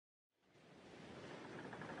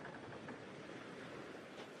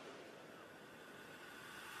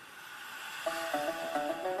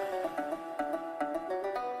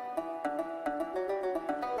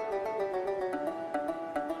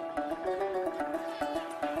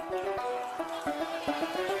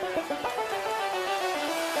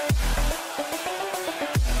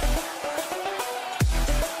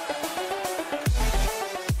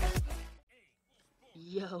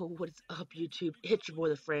up, YouTube? It's your boy,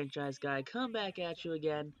 the franchise guy, come back at you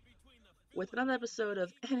again with another episode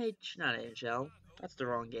of not NHL, that's the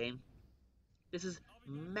wrong game. This is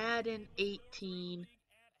Madden 18,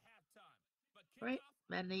 right?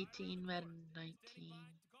 Madden 18, Madden 19,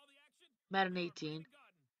 Madden 18,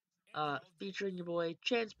 featuring your boy,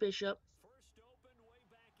 Chance Bishop.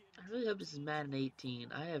 I really hope this is Madden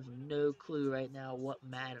 18. I have no clue right now what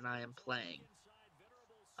Madden I am playing.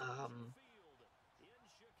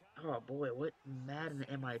 Oh boy, what Madden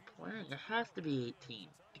am I playing? It has to be 18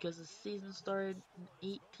 because the season started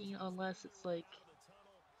in 18 unless it's like,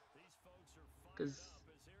 because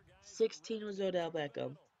 16 was Odell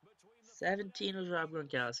Beckham, 17 was Rob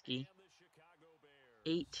Gronkowski,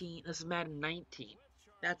 18, this is Madden 19.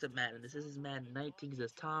 That's a Madden. This is Madden 19 because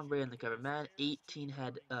it's Tom Brady on the cover. Madden 18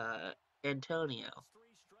 had Antonio.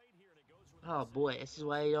 Oh boy, this is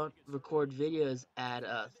why I don't record videos at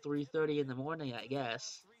 3:30 in the morning, I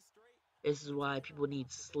guess. This is why people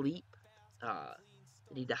need sleep. I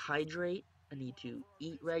need to hydrate. I need to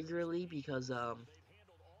eat regularly because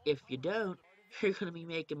if you don't, you're gonna be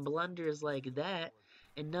making blunders like that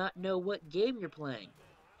and not know what game you're playing.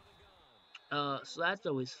 So that's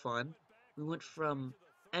always fun. We went from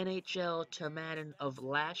NHL to Madden of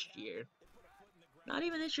last year. Not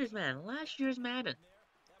even this year's Madden. Last year's Madden.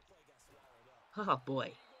 Oh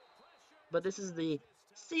boy. But this is the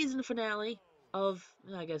season finale of,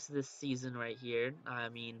 I guess, this season right here. I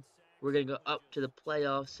mean, we're going to go up to the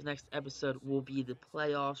playoffs. The next episode will be the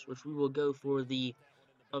playoffs, which we will go for the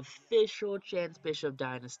official Chance Bishop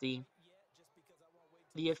Dynasty.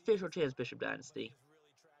 The official Chance Bishop Dynasty.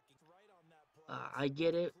 I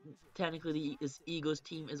get it. Technically, this Eagles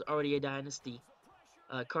team is already a dynasty.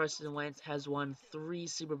 Carson Wentz has won 3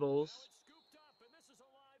 Super Bowls.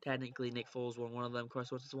 Technically, Nick Foles won one of them.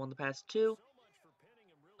 Carson Wentz has won the past 2.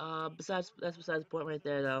 That's besides the point right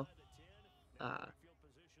there, though. Uh,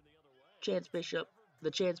 Chance Bishop, the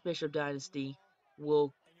Chance Bishop dynasty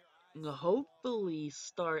will hopefully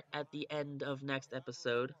start at the end of next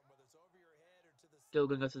episode. Still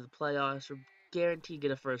gonna go through the playoffs. We're guaranteed to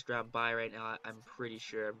get a first round bye right now. I'm pretty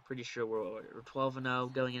sure. I'm pretty sure we're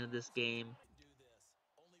 12-0 going into this game.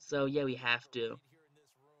 So yeah, we have to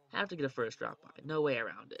get a first round bye. No way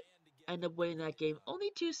around it. End up winning that game.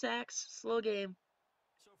 Only 2 sacks. Slow game.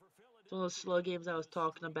 It's one of those slow games I was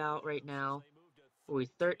talking about right now. We're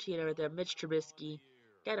 13 right there. Mitch Trubisky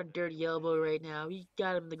got a dirty elbow right now. He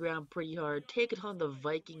got him in the ground pretty hard. Taking on the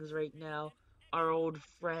Vikings right now. Our old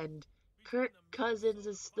friend Kirk Cousins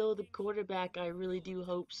is still the quarterback. I really do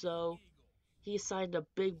hope so. He signed a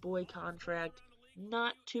big boy contract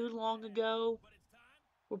not too long ago.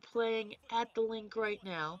 We're playing at the link right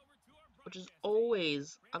now, which is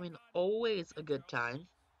always, always a good time.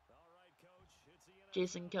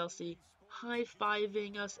 Jason Kelsey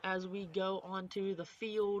high-fiving us as we go onto the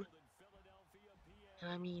field. And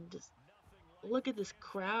I mean, just look at this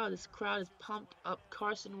crowd. This crowd is pumped up.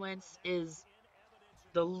 Carson Wentz is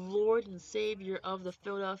the Lord and Savior of the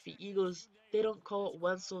Philadelphia Eagles. They don't call it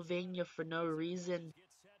Pennsylvania for no reason.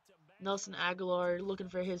 Nelson Aguilar looking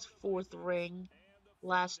for his 4th ring.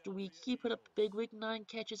 Last week, he put up a big week, 9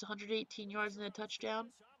 catches, 118 yards, and a touchdown.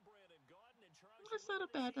 That's not a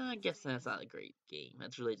bad, I guess that's not a great game.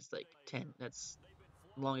 That's really just like 10, that's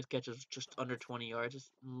longest catch is just under 20 yards.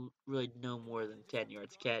 It's really no more than 10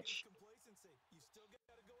 yards catch.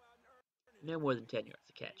 No more than 10 yards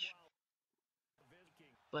to catch.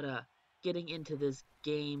 But getting into this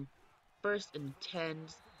game, 1st and 10,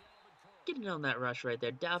 getting on that rush right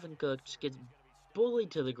there. Dalvin Cook just gets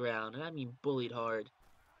bullied to the ground, and I mean bullied hard.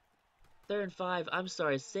 3rd and 5, I'm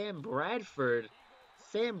sorry, Sam Bradford.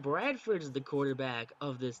 Sam Bradford is the quarterback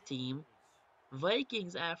of this team.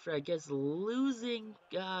 Vikings, after I guess losing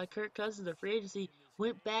Kirk Cousins to free agency,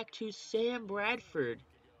 went back to Sam Bradford,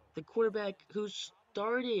 the quarterback who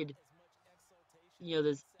started,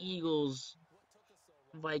 this Eagles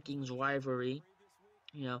Vikings rivalry.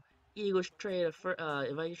 Eagles trade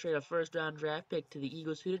Vikings trade a 1st round draft pick to the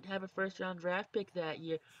Eagles, who didn't have a 1st round draft pick that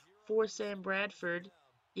year, for Sam Bradford.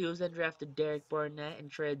 Eagles then drafted Derek Barnett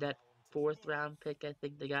and traded that 4th round pick I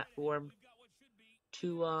think they got for him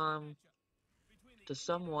to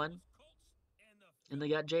someone, and they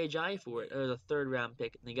got Jay for it, or the 3rd round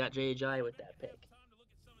pick, and they got Jay with that pick.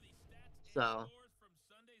 So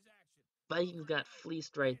Vikings got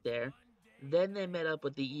fleeced right there. Then they met up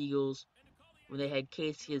with the Eagles when they had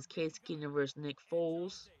Case Keenum versus Nick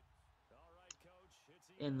Foles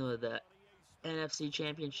in the NFC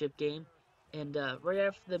Championship game. And right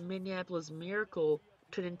after the Minneapolis Miracle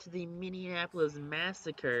turned into the Minneapolis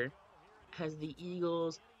Massacre, as the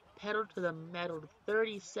Eagles pedal to the metal,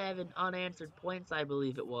 37 unanswered points, I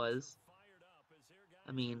believe it was.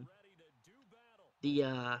 I mean, the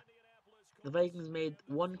uh, the Vikings made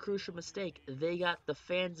one crucial mistake. They got the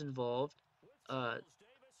fans involved. Uh,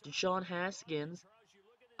 Deshaun Haskins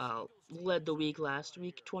led the week last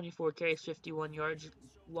week, 24 carries, 51 yards,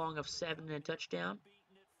 long of 7 and a touchdown.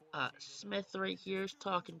 Smith right here is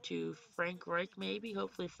talking to Frank Reich, maybe.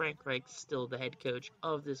 Hopefully Frank Reich's still the head coach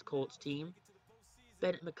of this Colts team.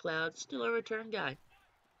 Bennett McLeod, still a return guy.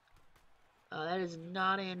 That is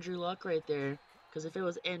not Andrew Luck right there. Because if it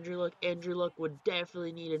was Andrew Luck would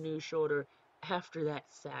definitely need a new shoulder after that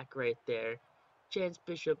sack right there. Chance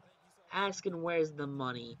Bishop asking where's the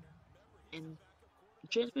money. And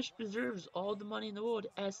Chance Bishop deserves all the money in the world.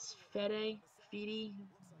 Fede,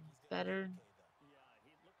 better.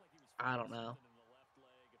 I don't know.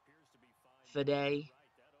 Fede.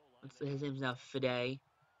 His name's now Fede.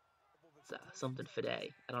 It's something Fede.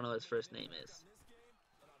 I don't know what his first name is.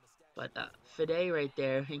 But Fede right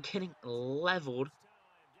there, getting leveled.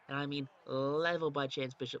 And I mean leveled by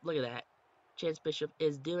Chance Bishop. Look at that. Chance Bishop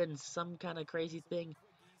is doing some kind of crazy thing.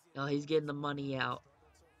 Now he's getting the money out.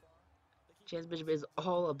 Chance Bishop is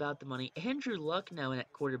all about the money. Andrew Luck now in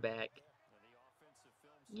at quarterback.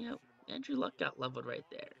 You know, Andrew Luck got leveled right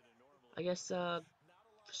there. I guess for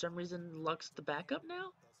some reason Luck's the backup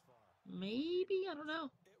now? Maybe? I don't know.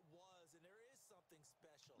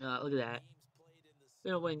 Look at that.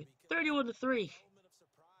 They're winning 31-3.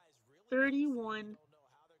 31-3.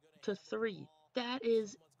 That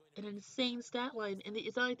is an insane stat line. And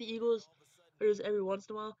it's not like the Eagles are just every once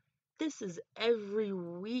in a while. This is every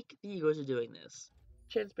week the Eagles are doing this.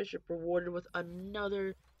 Chance Bishop rewarded with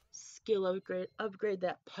another skill upgrade. Upgrade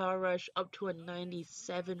that power rush up to a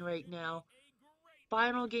 97 right now.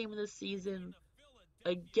 Final game of the season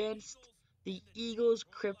against the Eagles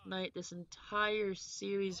kryptonite this entire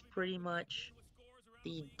series pretty much.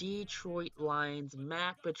 The Detroit Lions,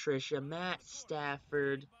 Matt Patricia, Matt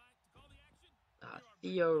Stafford,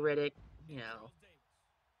 Theo Riddick,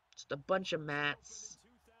 just a bunch of Matts.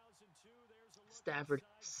 Stafford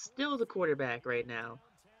still the quarterback right now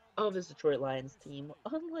of this Detroit Lions team,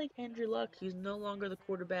 unlike Andrew Luck, who's no longer the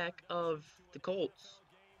quarterback of the Colts.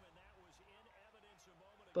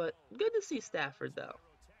 But good to see Stafford, though.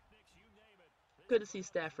 Good to see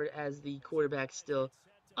Stafford as the quarterback still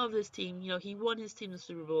of this team. He won his team the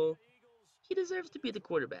Super Bowl. He deserves to be the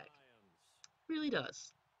quarterback. Really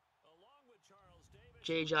does.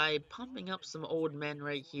 J.J. pumping up some old men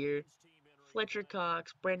right here. Fletcher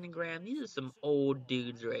Cox, Brandon Graham, these are some old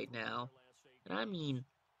dudes right now. And I mean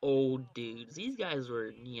old dudes. These guys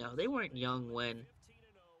were, they weren't young when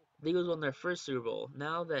the Eagles won their first Super Bowl.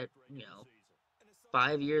 Now that,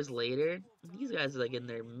 5 years later, these guys are like in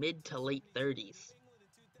their mid to late 30s.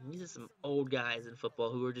 And these are some old guys in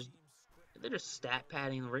football who are they're just stat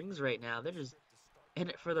padding rings right now. They're just in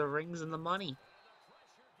it for the rings and the money.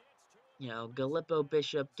 Gallipo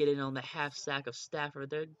Bishop getting on the half sack of Stafford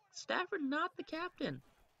there. Stafford not the captain.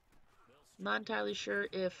 Not entirely sure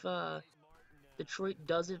if Detroit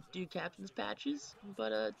doesn't do captain's patches,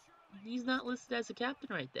 but he's not listed as a captain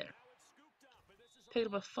right there. Picked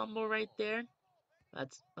up a fumble right there.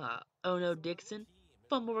 That's Ono Dixon.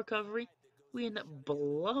 Fumble recovery. We end up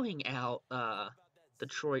blowing out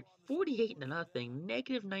Detroit 48-0.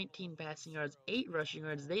 Negative 19 passing yards, 8 rushing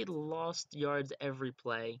yards. They lost yards every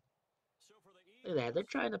play. Look at that. They're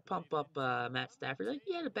trying to pump up Matt Stafford. Like,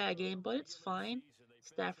 he had a bad game, but it's fine.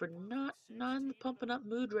 Stafford not in the pumping up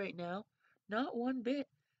mood right now. Not one bit.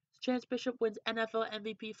 Chance Bishop wins NFL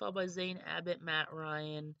MVP, followed by Zane Abbott, Matt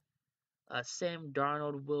Ryan, Sam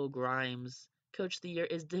Darnold, Will Grimes. Coach of the Year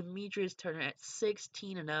is Demetrius Turner at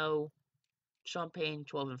 16-0. Sean Payne,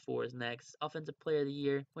 12-4 is next. Offensive Player of the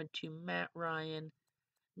Year went to Matt Ryan.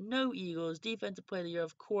 No Eagles. Defensive Player of the Year,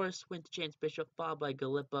 of course, went to Chance Bishop, followed by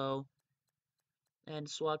Gallipo. And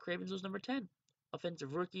Swag Cravens was number 10.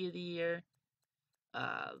 Offensive Rookie of the Year.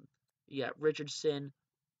 You got Richardson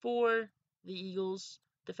for the Eagles.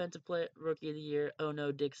 Defensive Rookie of the Year,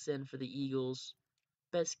 Ono Dixon for the Eagles.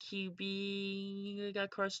 Best QB, you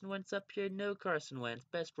got Carson Wentz up here. No Carson Wentz.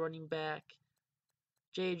 Best running back,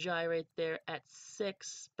 J.J. right there at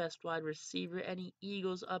 6. Best wide receiver. Any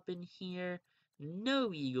Eagles up in here?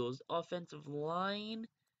 No Eagles. Offensive line,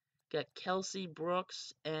 got Kelsey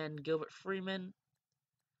Brooks and Gilbert Freeman.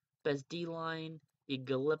 Best D-line,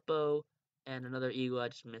 Gallipo, and another Eagle, I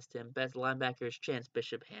just missed him. Best linebacker is Chance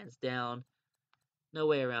Bishop, hands down. No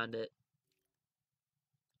way around it.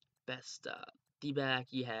 Best D-back,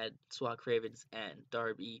 you had Swat Cravens and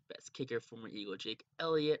Darby. Best kicker, former Eagle Jake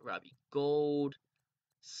Elliott, Robbie Gould,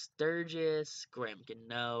 Sturgis, Graham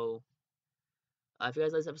Gano. If you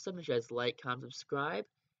guys like this episode, make sure you guys like, comment, subscribe.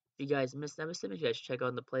 If you guys missed an episode, make sure you guys check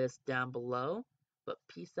out the playlist down below. But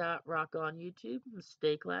peace out, rock on YouTube, and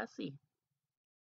stay classy.